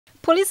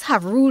Police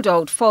have ruled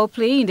out foul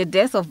play in the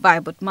death of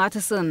Vibert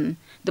Matheson.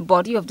 The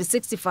body of the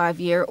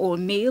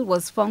 65-year-old male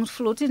was found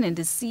floating in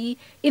the sea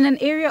in an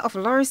area of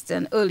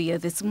Lauriston earlier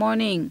this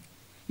morning.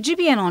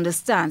 GBN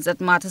understands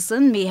that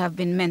Matheson may have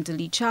been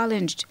mentally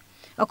challenged.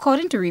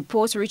 According to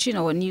reports reaching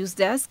our news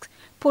desk,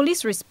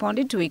 police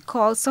responded to a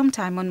call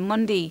sometime on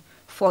Monday,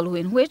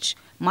 following which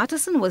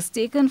Matheson was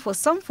taken for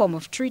some form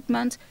of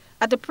treatment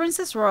at the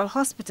Princess Royal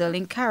Hospital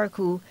in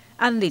Carriacou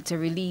and later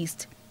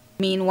released.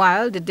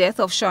 Meanwhile, the death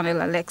of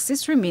Chanel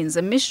Alexis remains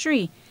a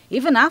mystery,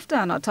 even after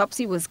an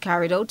autopsy was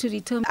carried out to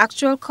determine the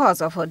actual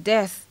cause of her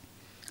death.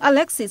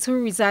 Alexis,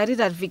 who resided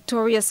at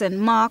Victoria St.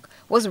 Mark,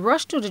 was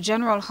rushed to the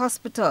General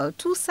Hospital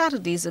 2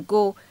 Saturdays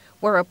ago,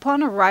 where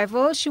upon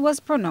arrival she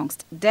was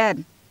pronounced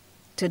dead.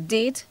 To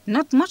date,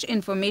 not much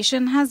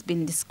information has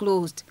been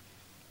disclosed.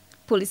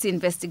 Police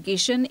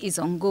investigation is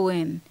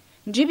ongoing.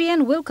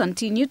 GBN will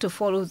continue to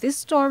follow this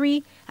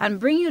story and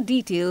bring you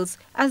details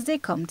as they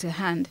come to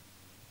hand.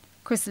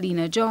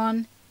 Christelina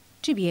John,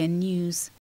 GBN News.